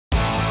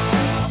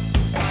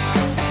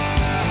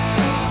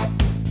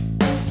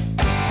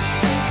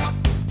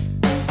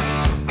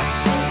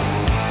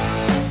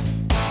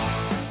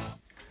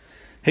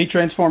Hey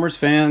Transformers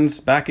fans,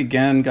 back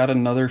again. Got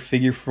another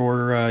figure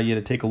for you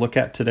to take a look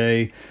at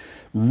today.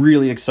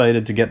 Really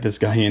excited to get this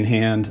guy in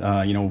hand.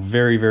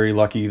 Very, very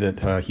lucky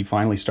that he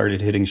finally started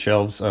hitting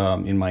shelves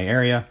in my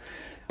area.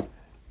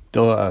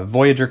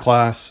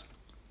 Voyager-class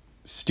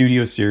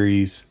Studio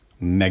Series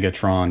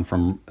Megatron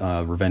from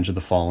Revenge of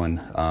the Fallen,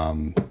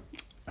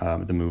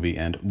 the movie.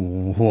 And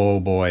whoa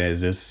boy,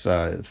 is this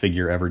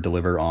figure ever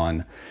deliver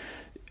on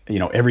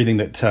everything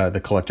that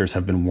the collectors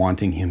have been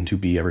wanting him to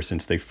be ever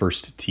since they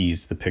first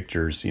teased the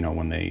pictures,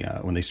 when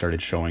they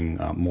started showing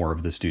more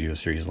of the Studio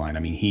Series line. I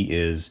mean, he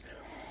is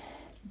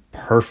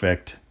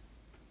perfect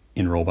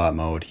in robot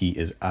mode. He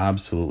is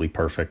absolutely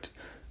perfect.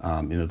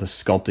 The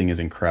sculpting is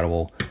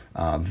incredible.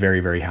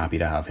 Very, very happy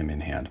to have him in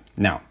hand.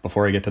 Now,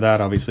 before I get to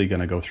that, obviously going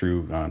to go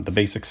through the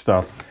basic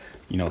stuff.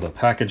 The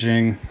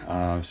packaging,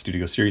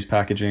 Studio Series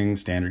packaging,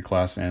 standard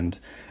class, and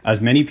as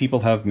many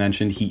people have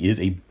mentioned, he is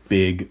a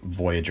big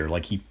Voyager.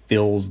 Like, he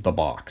fills the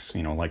box,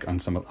 like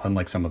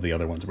unlike some of the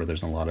other ones where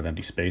there's a lot of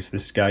empty space.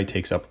 This guy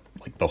takes up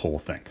like the whole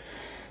thing.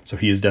 So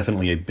he is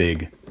definitely a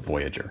big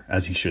Voyager,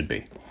 as he should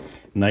be.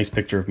 Nice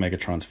picture of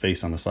Megatron's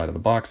face on the side of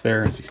the box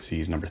there. As you can see,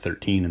 he's number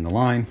 13 in the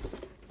line.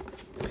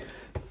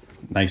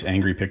 Nice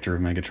angry picture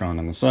of Megatron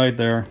on the side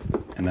there.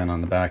 And then on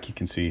the back, you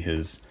can see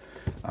his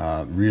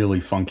really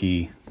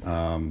funky,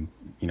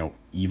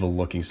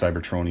 evil-looking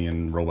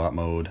Cybertronian robot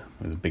mode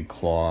with his big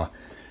claw,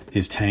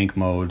 his tank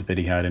mode that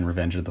he had in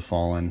Revenge of the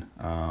Fallen,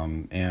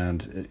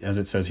 and as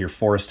it says here,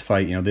 forest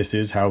fight. This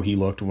is how he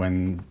looked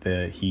when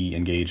he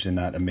engaged in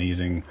that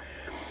amazing,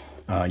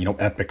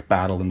 epic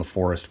battle in the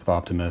forest with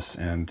Optimus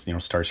and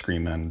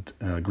Starscream and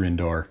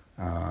Grindor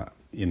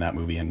in that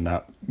movie. And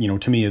that,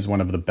 to me, is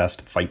one of the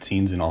best fight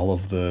scenes in all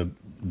of the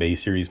Bay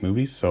series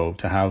movies. So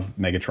to have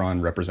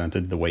Megatron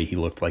represented the way he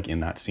looked like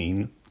in that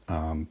scene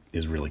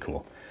is really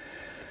cool.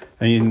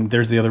 I mean,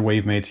 there's the other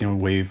wave mates, figure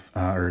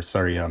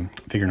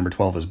number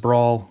 12 is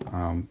Brawl.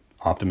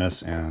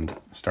 Optimus and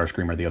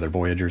Starscream are the other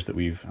Voyagers that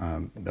we've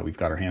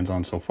got our hands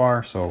on so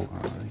far. So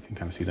you can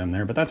kind of see them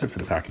there, but that's it for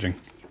the packaging.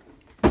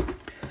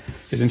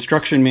 His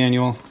instruction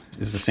manual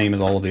is the same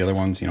as all of the other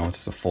ones.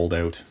 It's a fold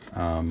out,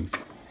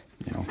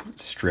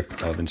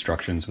 strip of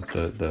instructions with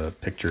the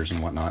pictures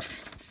and whatnot.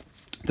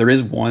 There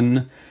is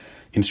one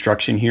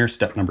instruction here,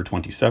 step number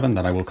 27,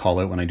 that I will call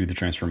out when I do the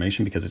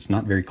transformation, because it's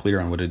not very clear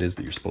on what it is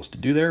that you're supposed to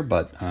do there.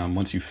 But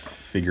once you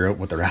figure out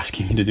what they're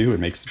asking you to do, it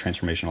makes the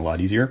transformation a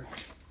lot easier.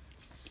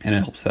 And it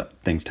helps that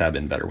things tab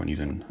in better when he's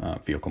in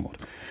vehicle mode.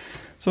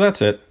 So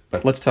that's it.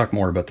 But let's talk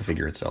more about the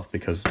figure itself,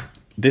 because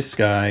this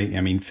guy,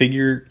 I mean,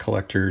 figure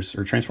collectors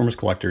or Transformers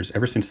collectors,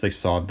 ever since they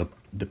saw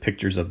the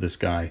pictures of this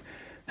guy,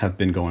 have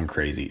been going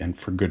crazy, and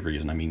for good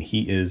reason. I mean,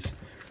 he is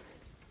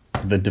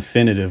the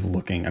definitive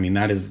looking, I mean,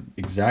 that is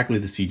exactly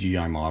the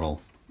CGI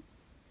model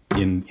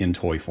in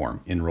toy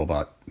form, in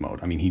robot mode.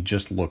 I mean, he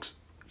just looks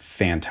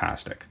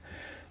fantastic.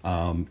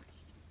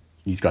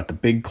 He's got the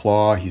big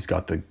claw, he's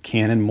got the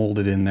cannon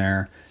molded in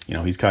there.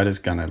 He's got his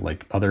kind of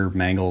like other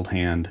mangled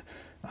hand,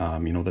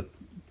 that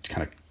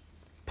kind of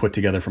put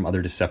together from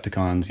other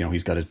Decepticons.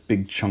 He's got his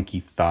big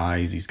chunky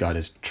thighs, he's got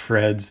his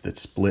treads that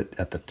split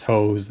at the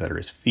toes that are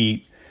his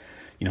feet.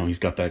 He's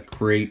got that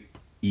great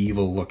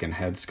evil looking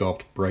head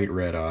sculpt, bright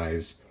red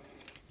eyes.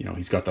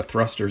 He's got the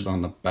thrusters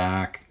on the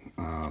back,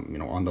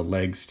 on the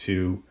legs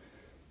too.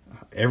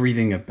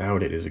 Everything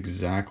about it is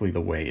exactly the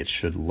way it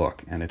should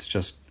look, and it's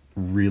just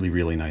really,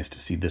 really nice to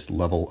see this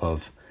level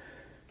of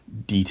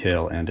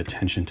detail and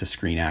attention to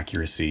screen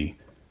accuracy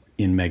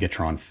in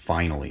Megatron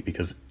finally,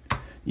 because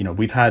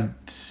we've had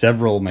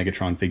several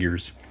Megatron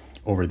figures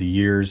over the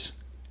years.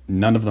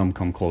 None of them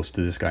come close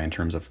to this guy in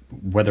terms of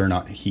whether or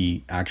not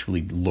he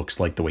actually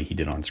looks like the way he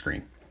did on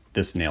screen.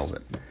 This nails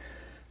it.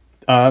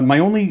 My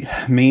only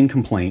main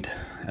complaint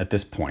at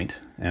this point,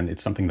 and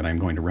it's something that I'm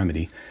going to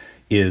remedy,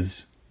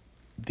 is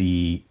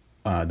the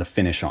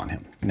finish on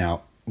him.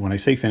 Now, when I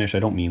say finish, I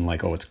don't mean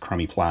like, oh, it's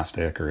crummy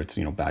plastic or it's,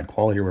 bad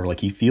quality or whatever. Like,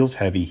 he feels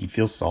heavy, he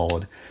feels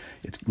solid.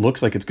 It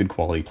looks like it's good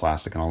quality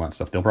plastic and all that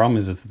stuff. The problem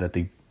is that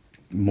they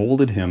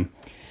molded him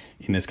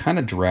in this kind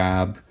of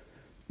drab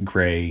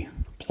gray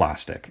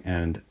plastic.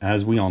 And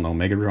as we all know,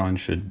 Megatron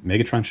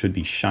should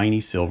be shiny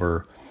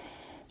silver,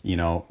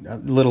 a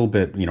little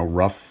bit,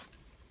 rough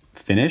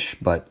finish,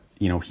 but,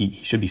 he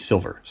should be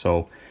silver.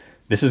 So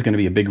this is going to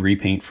be a big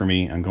repaint for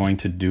me. I'm going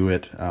to do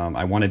it.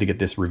 I wanted to get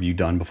this review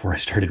done before I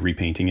started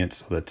repainting it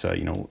so that,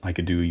 I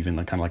could do even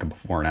kind of like a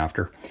before and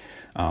after.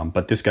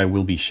 But this guy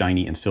will be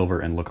shiny and silver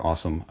and look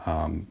awesome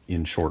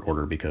in short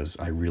order, because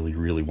I really,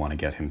 really want to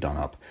get him done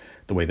up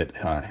the way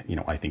that,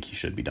 I think he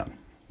should be done.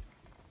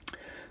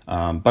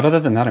 But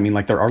other than that, I mean,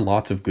 like, there are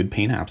lots of good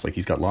paint apps. Like,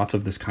 he's got lots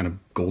of this kind of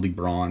goldy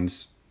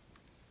bronze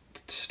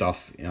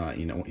stuff,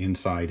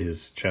 inside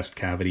his chest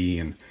cavity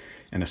and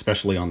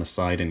especially on the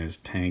side in his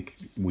tank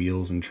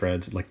wheels and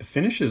treads. Like, the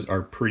finishes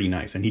are pretty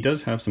nice, and he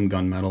does have some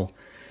gunmetal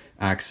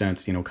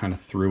accents, kind of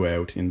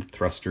throughout in the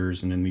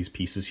thrusters and in these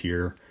pieces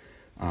here.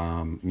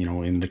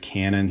 In the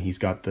cannon, he's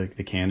got the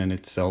cannon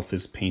itself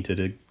is painted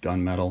a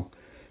gunmetal.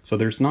 So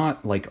there's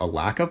not like a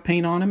lack of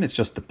paint on him. It's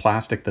just the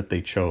plastic that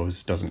they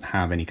chose doesn't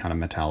have any kind of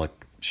metallic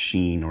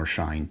sheen or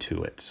shine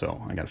to it.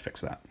 So I got to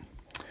fix that.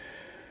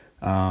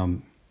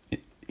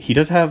 He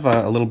does have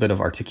a little bit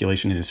of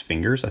articulation in his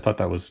fingers. I thought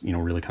that was, you know,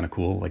 really kind of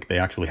cool. Like they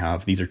actually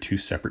have, these are two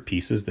separate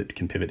pieces that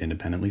can pivot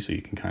independently. So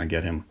you can kind of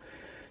get him,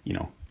 you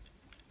know,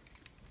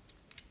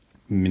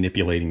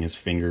 manipulating his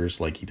fingers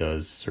like he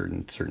does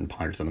certain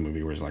parts of the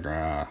movie where he's like,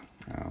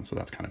 so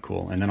that's kind of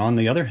cool. And then on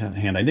the other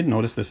hand, I didn't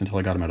notice this until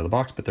I got him out of the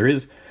box, but there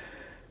is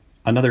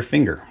another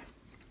finger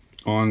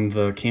on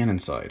the cannon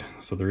side.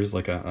 So there is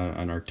like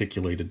an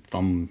articulated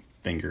thumb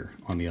finger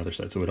on the other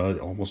side. So it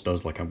almost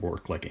does like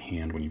work like a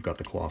hand when you've got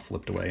the claw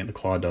flipped away. And the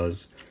claw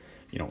does,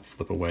 you know,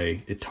 flip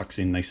away. It tucks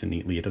in nice and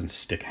neatly. It doesn't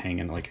stick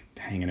hanging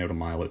out a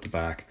mile out the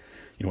back.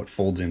 You know, it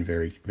folds in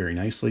very, very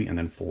nicely and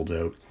then folds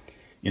out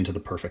into the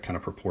perfect kind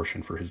of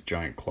proportion for his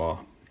giant claw.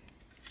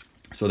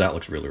 So that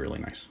looks really, really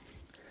nice.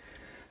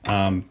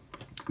 Kind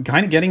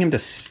of getting him to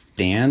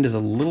stand is a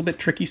little bit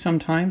tricky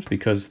sometimes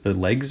because the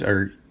legs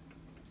are,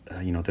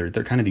 you know, they're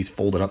kind of these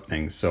folded up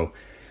things. So,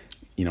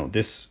 you know,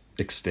 this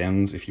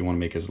extends if you want to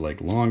make his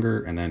leg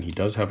longer, and then he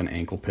does have an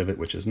ankle pivot,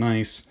 which is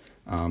nice.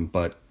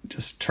 But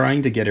just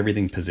trying to get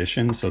everything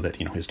positioned so that,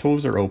 you know, his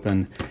toes are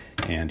open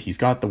and he's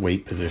got the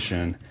weight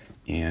position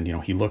and, you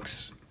know, he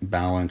looks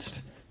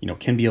balanced. You know,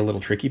 can be a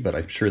little tricky, but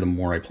I'm sure the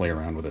more I play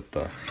around with it,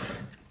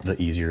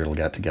 the easier it'll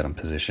get to get him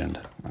positioned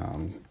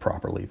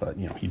properly. But,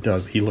 you know,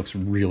 he looks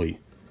really,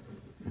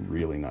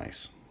 really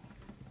nice.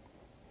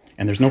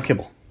 And there's no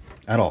kibble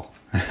at all.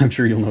 I'm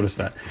sure you'll notice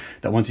that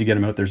once you get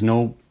him out, there's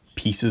no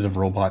pieces of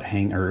robot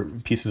or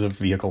pieces of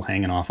vehicle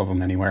hanging off of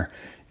him anywhere.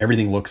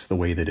 Everything looks the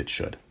way that it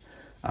should.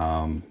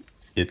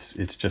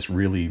 It's just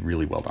really,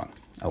 really well done.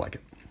 I like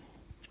it.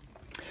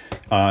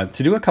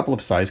 To do a couple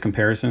of size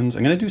comparisons,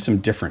 I'm going to do some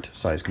different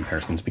size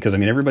comparisons because, I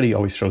mean, everybody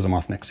always shows them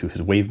off next to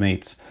his wave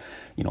mates,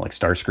 you know, like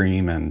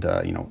Starscream and,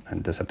 you know,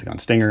 and Decepticon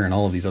Stinger and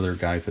all of these other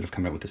guys that have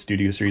come out with the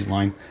Studio Series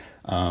line.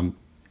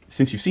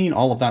 Since you've seen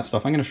all of that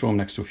stuff, I'm going to show them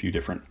next to a few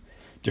different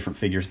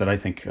figures that I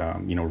think,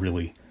 you know,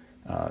 really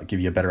give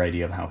you a better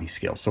idea of how he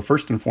scales. So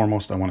first and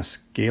foremost, I want to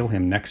scale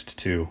him next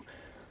to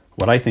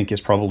what I think is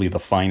probably the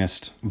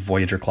finest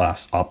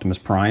Voyager-class Optimus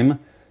Prime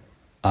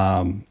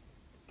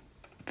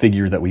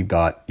figure that we've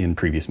got in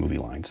previous movie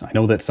lines. I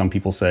know that some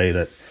people say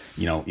that,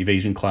 you know,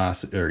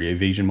 Evasion-class or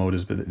Evasion mode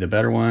is the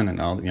better one,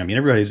 and all, I mean,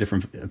 everybody has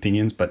different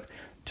opinions, but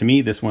to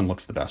me, this one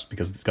looks the best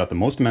because it's got the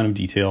most amount of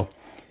detail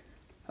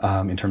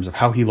in terms of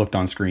how he looked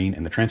on screen,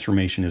 and the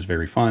transformation is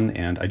very fun,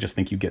 and I just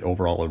think you get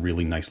overall a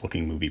really nice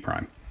looking movie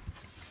Prime.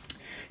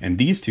 And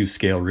these two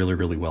scale really,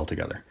 really well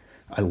together.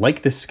 I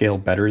like this scale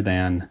better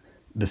than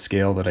the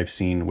scale that I've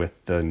seen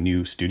with the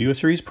new Studio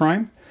Series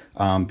Prime.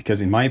 Because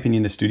in my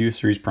opinion, the Studio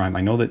Series Prime,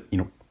 I know that, you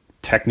know,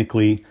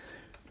 technically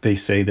they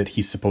say that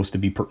he's supposed to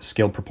be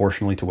scaled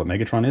proportionally to what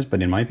Megatron is,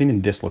 but in my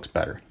opinion, this looks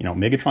better. You know,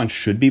 Megatron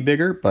should be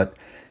bigger, but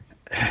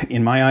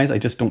in my eyes, I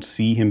just don't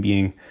see him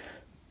being,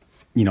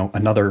 you know,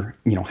 another,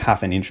 you know,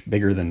 half an inch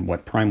bigger than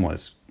what Prime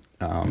was.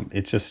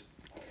 It's just,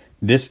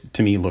 this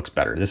to me looks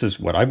better. This is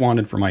what I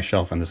wanted for my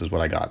shelf, and this is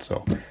what I got.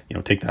 So, you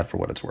know, take that for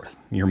what it's worth.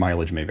 Your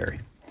mileage may vary,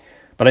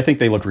 but I think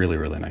they look really,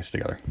 really nice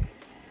together.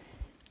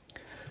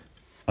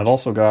 I've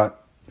also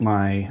got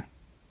my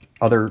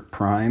other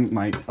Prime,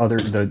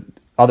 the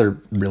other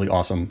really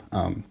awesome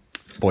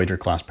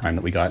Voyager-class Prime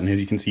that we got. And as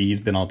you can see, he's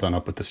been all done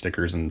up with the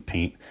stickers and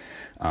paint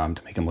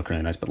to make him look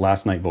really nice. But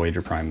last night,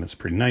 Voyager Prime is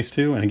pretty nice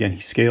too. And again, he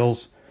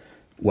scales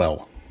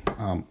well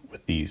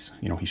with these.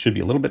 You know, he should be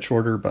a little bit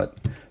shorter, but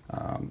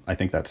I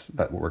think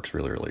that works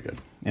really, really good.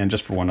 And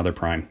just for one other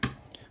Prime,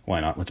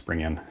 why not? Let's bring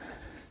in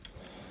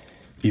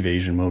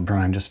Evasion Mode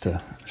Prime just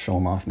to show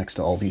him off next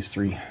to all these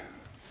three.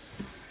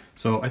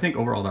 So I think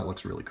overall that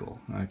looks really cool.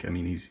 Like, I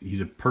mean, he's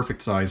a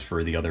perfect size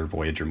for the other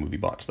Voyager movie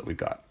bots that we've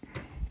got.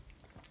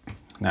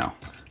 Now,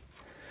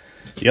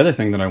 the other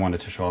thing that I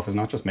wanted to show off is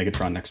not just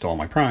Megatron next to all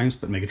my Primes,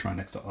 but Megatron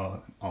next to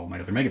all my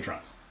other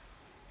Megatrons.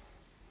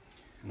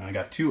 And I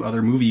got two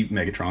other movie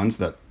Megatrons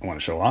that I want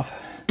to show off.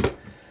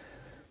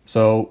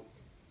 So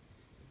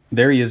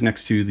there he is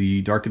next to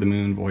the Dark of the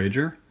Moon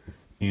Voyager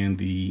and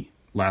the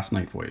Last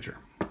Night Voyager.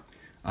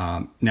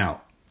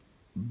 Now,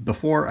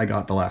 before I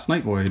got the Last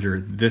Night Voyager,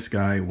 this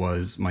guy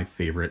was my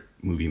favorite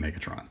movie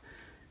Megatron.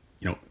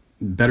 You know,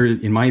 better,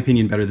 in my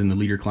opinion, better than the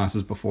leader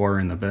classes before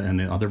and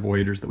the other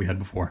Voyagers that we had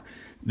before.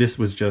 This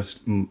was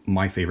just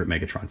my favorite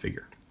Megatron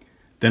figure.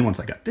 Then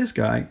once I got this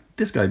guy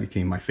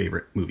became my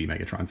favorite movie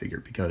Megatron figure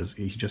because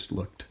he just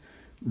looked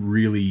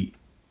really,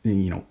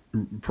 you know,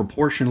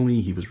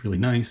 proportionally, he was really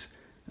nice.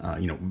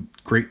 You know,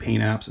 great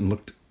paint apps and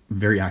looked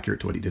very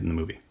accurate to what he did in the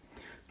movie.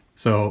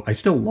 So I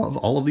still love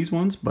all of these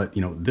ones, but,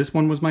 you know, this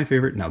one was my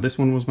favorite. Now this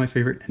one was my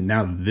favorite. And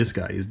now this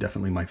guy is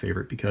definitely my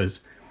favorite because,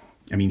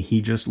 I mean,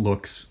 he just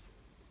looks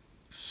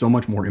so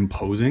much more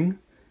imposing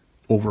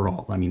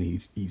overall. I mean,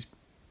 he's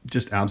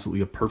just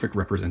absolutely a perfect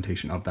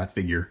representation of that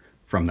figure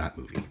from that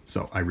movie.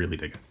 So I really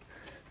dig it.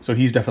 So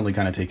he's definitely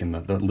kind of taken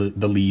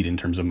the lead in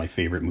terms of my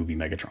favorite movie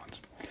Megatrons.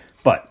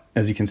 But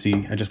as you can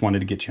see, I just wanted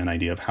to get you an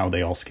idea of how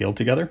they all scaled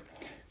together.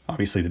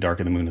 Obviously, the dark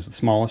of the moon is the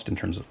smallest in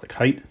terms of like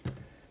height.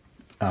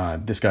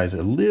 This guy's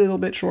a little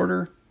bit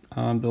shorter.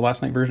 The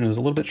last night version is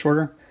a little bit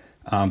shorter.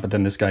 But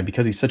then this guy,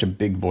 because he's such a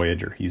big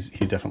Voyager, he's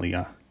definitely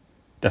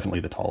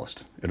the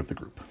tallest out of the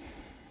group.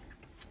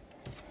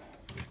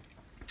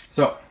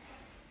 So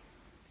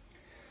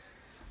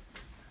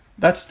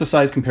that's the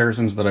size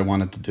comparisons that I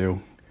wanted to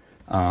do.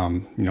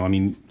 You know, I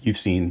mean, you've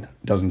seen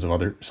dozens of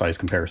other size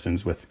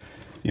comparisons with,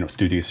 you know,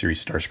 Studio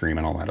Series Starscream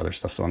and all that other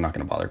stuff, so I'm not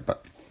going to bother.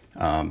 But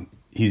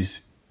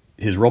his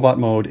robot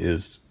mode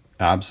is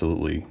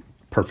absolutely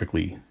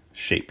perfectly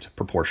shaped,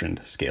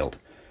 proportioned, scaled.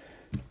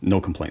 No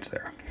complaints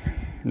there.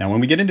 Now,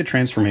 when we get into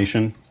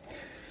transformation,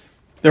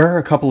 there are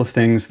a couple of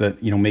things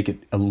that, you know, make it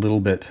a little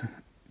bit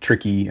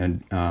tricky,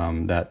 and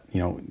that,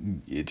 you know,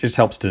 it just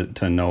helps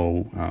to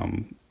know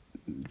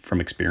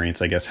from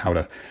experience, I guess, how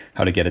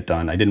to get it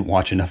done. I didn't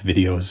watch enough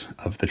videos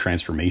of the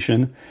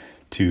transformation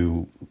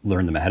to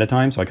learn them ahead of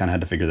time, so I kind of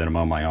had to figure them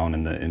out on my own,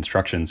 and the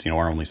instructions, you know,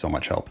 are only so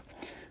much help.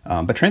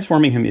 But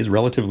transforming him is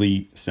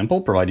relatively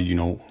simple, provided you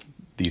know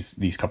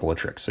these couple of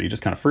tricks. So you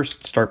just kind of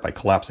first start by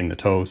collapsing the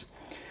toes.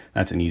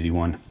 That's an easy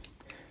one.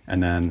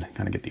 And then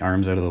kind of get the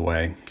arms out of the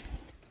way.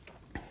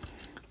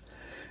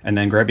 And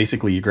then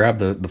basically you grab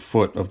the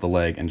foot of the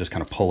leg and just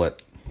kind of pull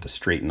it to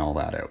straighten all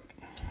that out.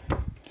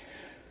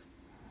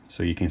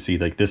 So you can see,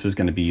 like, this is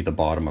going to be the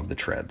bottom of the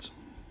treads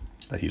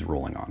that he's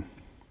rolling on.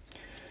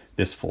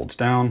 This folds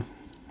down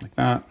like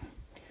that.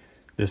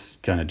 This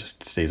kind of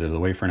just stays out of the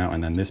way for now.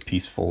 And then this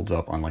piece folds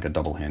up on like a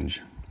double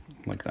hinge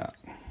like that.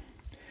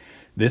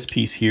 This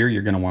piece here,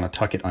 you're going to want to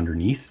tuck it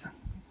underneath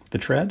the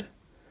tread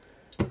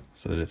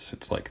so that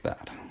it's like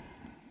that.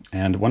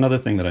 And one other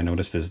thing that I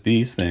noticed is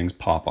these things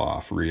pop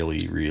off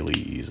really, really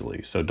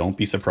easily. So don't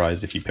be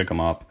surprised if you pick them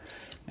up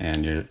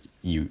and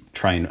you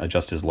try and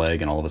adjust his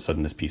leg and all of a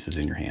sudden this piece is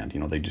in your hand. You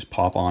know, they just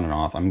pop on and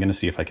off. I'm going to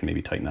see if I can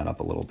maybe tighten that up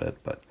a little bit,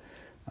 but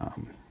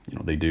you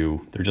know,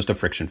 they're just a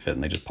friction fit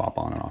and they just pop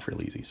on and off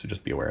real easy. So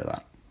just be aware of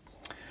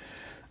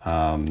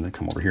that. Then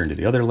come over here into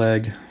the other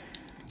leg,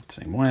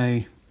 same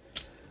way.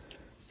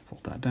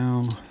 Fold that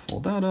down,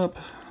 fold that up,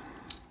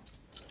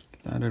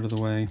 get that out of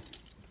the way,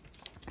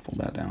 fold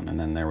that down, and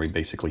then there we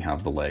basically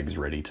have the legs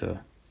ready to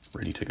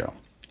go.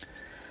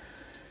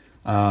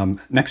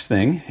 Next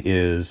thing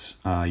is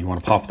you want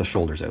to pop the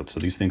shoulders out. So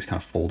these things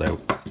kind of fold out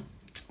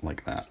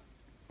like that,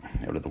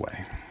 out of the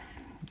way.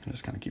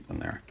 Just kind of keep them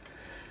there.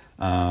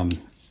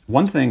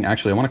 One thing,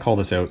 actually, I want to call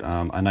this out,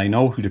 and I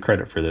know who to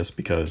credit for this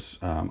because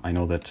I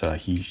know that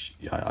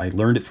I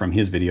learned it from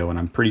his video, and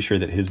I'm pretty sure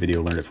that his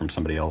video learned it from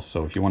somebody else.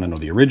 So if you want to know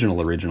the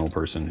original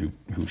person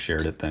who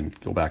shared it, then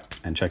go back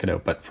and check it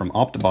out. But from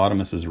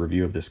Optibotimus's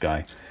review of this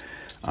guy,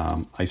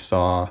 I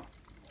saw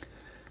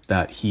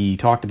that he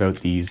talked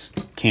about these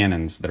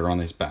cannons that are on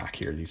his back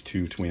here, these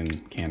two twin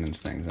cannons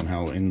things, and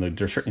how in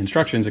the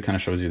instructions it kind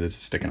of shows you that it's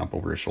sticking up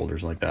over his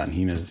shoulders like that. And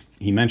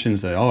he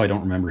mentions that, oh, I don't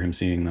remember him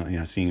seeing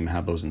him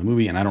have those in the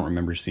movie, and I don't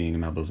remember seeing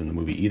him have those in the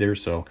movie either.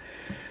 So,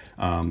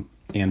 and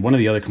one of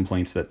the other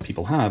complaints that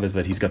people have is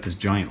that he's got this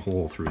giant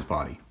hole through his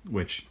body,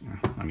 which,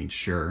 I mean,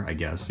 sure, I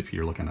guess if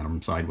you're looking at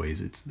him sideways,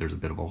 there's a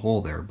bit of a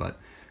hole there, but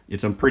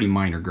it's a pretty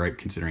minor gripe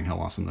considering how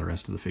awesome the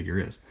rest of the figure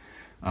is.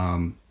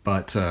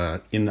 But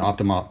in the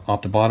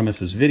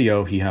Optibotimus's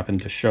video, he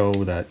happened to show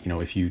that, you know,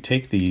 if you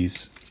take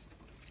these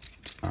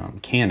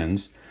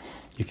cannons,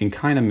 you can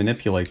kind of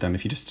manipulate them.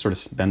 If you just sort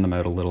of bend them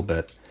out a little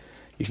bit,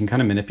 you can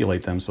kind of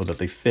manipulate them so that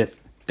they fit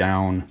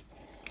down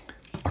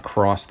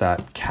across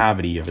that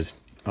cavity of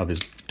his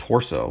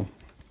torso,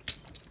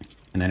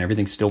 and then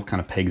everything still kind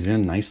of pegs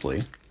in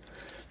nicely,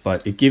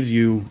 but it gives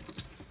you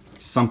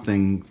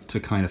something to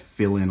kind of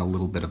fill in a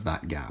little bit of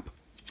that gap.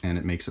 And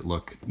it makes it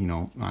look, you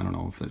know, I don't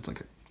know if it's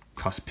like a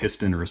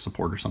piston or a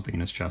support or something in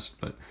his chest,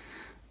 but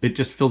it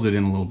just fills it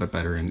in a little bit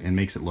better and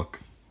makes it look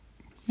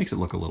a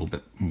little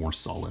bit more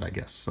solid, I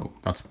guess. So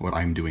that's what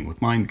I'm doing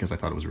with mine because I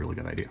thought it was a really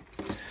good idea.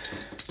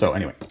 So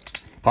anyway,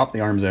 pop the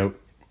arms out.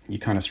 You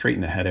kind of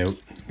straighten the head out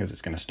because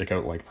it's going to stick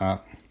out like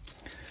that.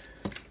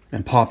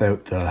 And fold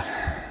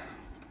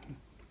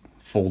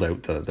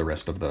out the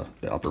rest of the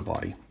upper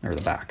body or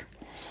the back.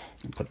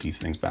 And put these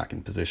things back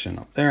in position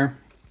up there.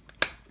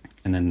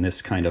 And then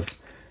this kind of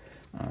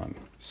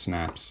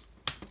snaps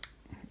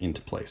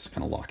into place,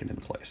 kind of lock it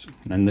into place.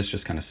 And then this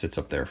just kind of sits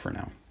up there for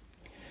now.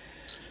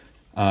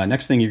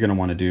 Next thing you're going to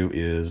want to do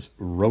is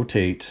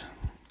rotate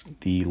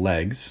the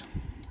legs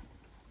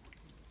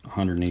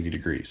 180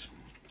 degrees,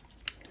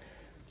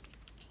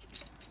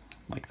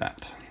 like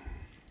that.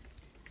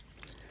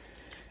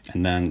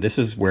 And then this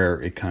is where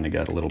it kind of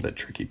got a little bit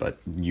tricky, but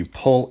you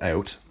pull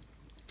out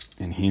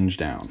and hinge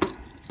down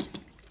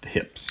the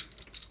hips,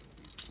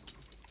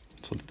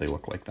 so that they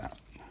look like that.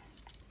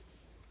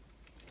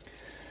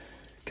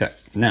 Okay,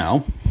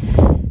 now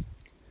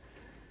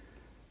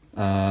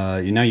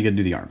you got to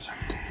do the arms.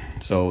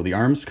 So the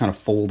arms kind of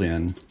fold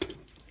in,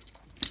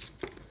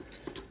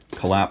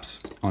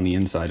 collapse on the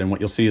inside, and what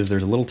you'll see is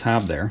there's a little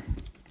tab there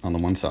on the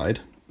one side.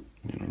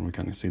 You know, we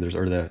kind of see there's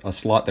a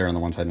slot there on the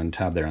one side and a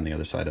tab there on the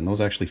other side, and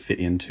those actually fit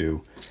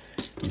into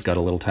You've got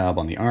a little tab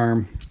on the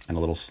arm and a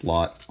little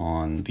slot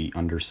on the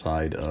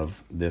underside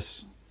of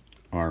this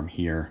arm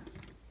here.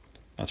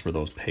 That's where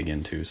those peg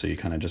into, so you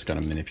kind of just got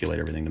to manipulate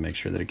everything to make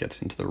sure that it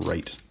gets into the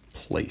right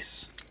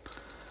place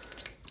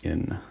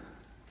in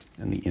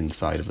the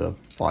inside of the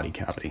body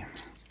cavity.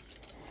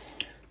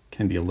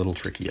 Can be a little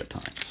tricky at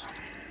times.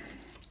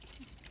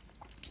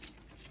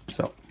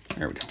 So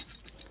there we go.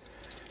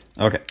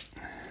 Okay,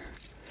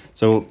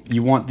 so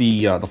you want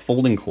the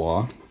folding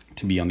claw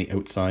to be on the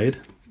outside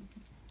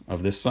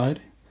of this side,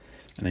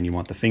 and then you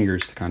want the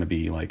fingers to kind of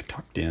be like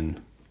tucked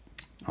in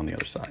on the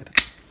other side.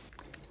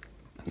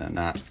 And then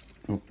that,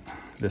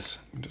 this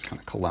just kind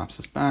of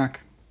collapses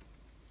back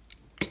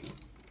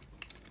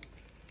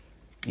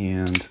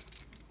and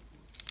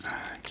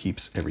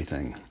keeps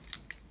everything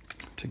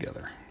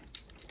together,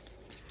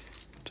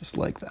 just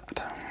like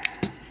that.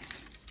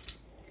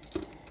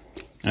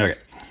 Okay,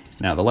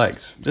 now the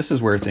legs. This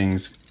is where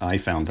I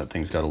found that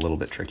things got a little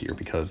bit trickier,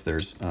 because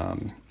there's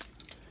an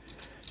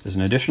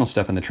additional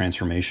step in the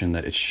transformation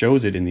that it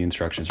shows it in the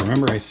instructions.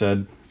 Remember I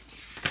said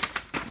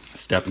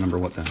step number,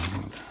 what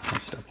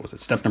step was it?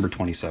 Step number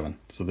 27.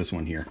 So this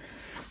one here,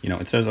 you know,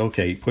 it says,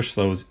 okay, push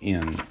those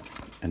in,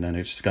 and then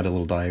it's just got a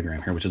little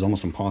diagram here, which is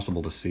almost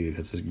impossible to see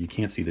because you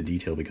can't see the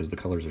detail because the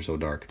colors are so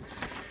dark.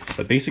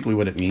 But basically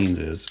what it means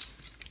is,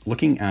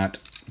 looking at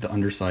the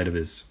underside of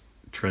his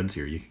treads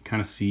here, you can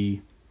kind of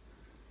see,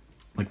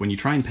 like when you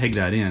try and peg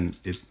that in,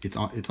 it's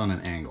on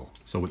an angle.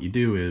 So what you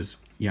do is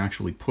you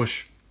actually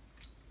push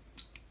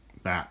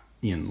that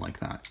in like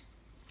that.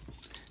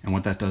 And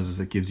what that does is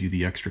it gives you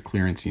the extra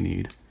clearance you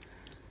need,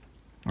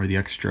 or the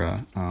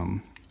extra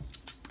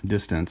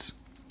distance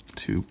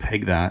to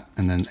peg that.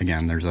 And then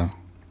again, there's a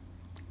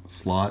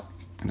slot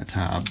and a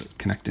tab that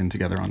connect in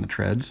together on the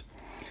treads.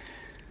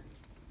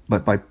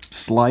 But by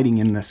sliding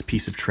in this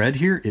piece of tread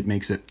here, it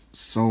makes it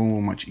so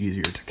much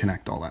easier to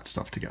connect all that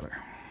stuff together.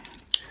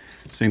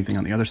 Same thing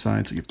on the other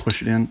side, so you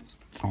push it in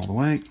all the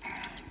way.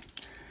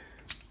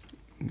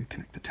 You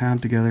connect the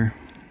tab together.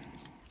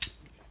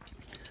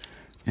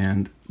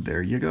 And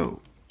there you go.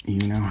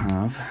 You now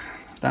have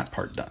that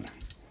part done.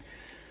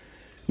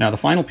 Now the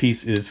final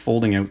piece is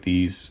folding out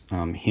these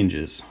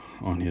hinges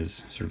on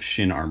his sort of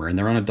shin armor, and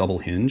they're on a double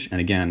hinge.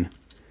 And again,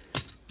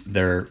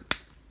 they're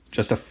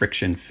just a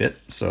friction fit.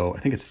 So I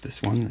think it's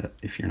this one that,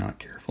 if you're not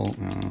careful,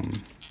 I'm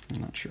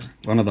not sure.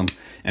 One of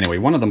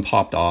them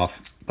popped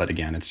off, but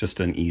again, it's just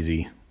an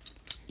easy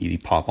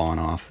pop on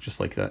off, just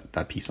like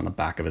that piece on the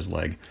back of his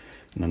leg.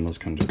 And then those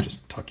kind of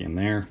just tuck in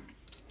there.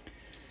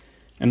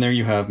 And there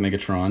you have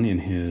Megatron in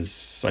his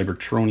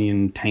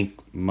Cybertronian tank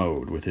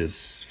mode, with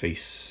his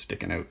face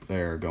sticking out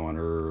there going,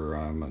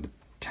 I'm a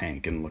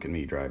tank and look at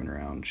me driving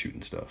around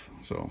shooting stuff.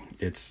 So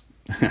it's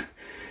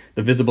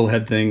the visible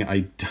head thing.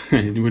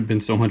 It would have been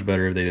so much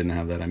better if they didn't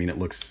have that. I mean,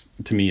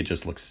 to me, it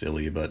just looks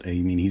silly, but I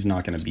mean, he's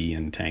not going to be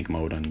in tank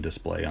mode on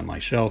display on my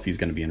shelf. He's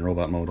going to be in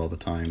robot mode all the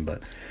time,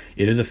 but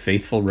it is a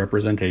faithful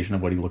representation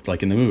of what he looked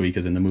like in the movie,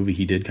 because in the movie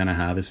he did kind of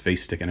have his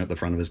face sticking out the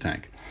front of his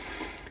tank.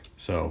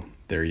 So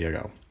there you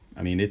go.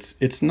 I mean,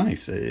 it's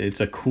nice.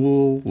 It's a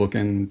cool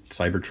looking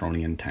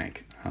Cybertronian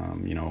tank.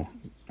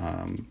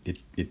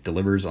 It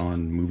delivers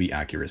on movie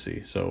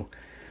accuracy, so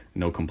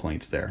no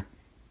complaints there.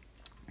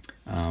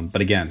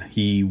 But again,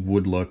 he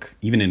would look,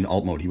 even in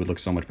alt mode, he would look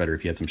so much better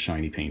if he had some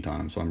shiny paint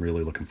on him. So I'm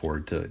really looking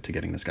forward to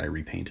getting this guy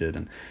repainted,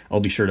 and I'll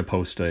be sure to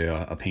post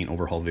a paint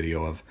overhaul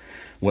video of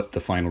what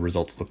the final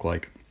results look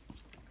like,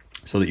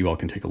 so that you all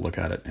can take a look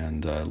at it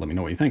and let me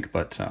know what you think.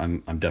 But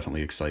I'm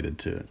definitely excited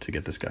to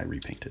get this guy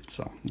repainted,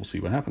 so we'll see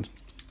what happens.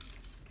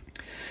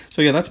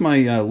 So yeah, that's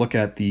my look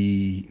at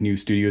the new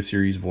Studio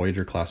Series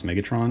Voyager-class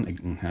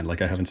Megatron.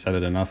 Like I haven't said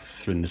it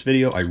enough in this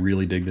video, I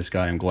really dig this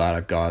guy. I'm glad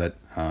I've got it.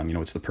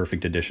 It's the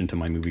perfect addition to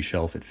my movie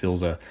shelf. It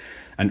fills an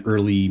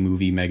early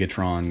movie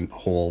Megatron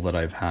hole that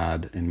I've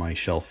had in my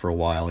shelf for a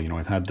while.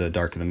 I've had the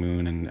Dark of the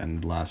Moon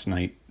and Last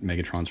Night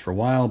Megatrons for a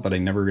while, but I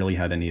never really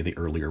had any of the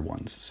earlier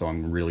ones. So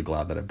I'm really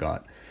glad that I've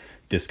got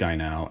this guy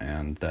now,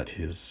 and that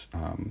his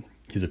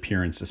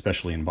appearance,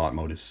 especially in bot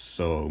mode, is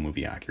so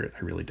movie accurate.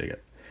 I really dig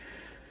it.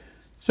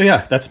 So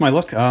yeah, that's my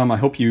look. I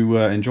hope you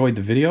enjoyed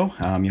the video.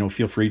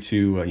 Feel free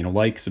to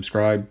like,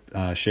 subscribe,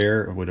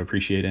 share. I would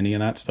appreciate any of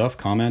that stuff.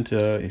 Comment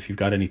if you've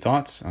got any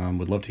thoughts.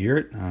 Would love to hear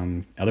it.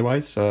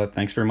 Otherwise,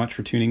 thanks very much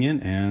for tuning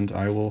in, and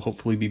I will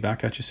hopefully be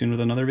back at you soon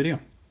with another video.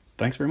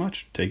 Thanks very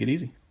much. Take it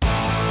easy.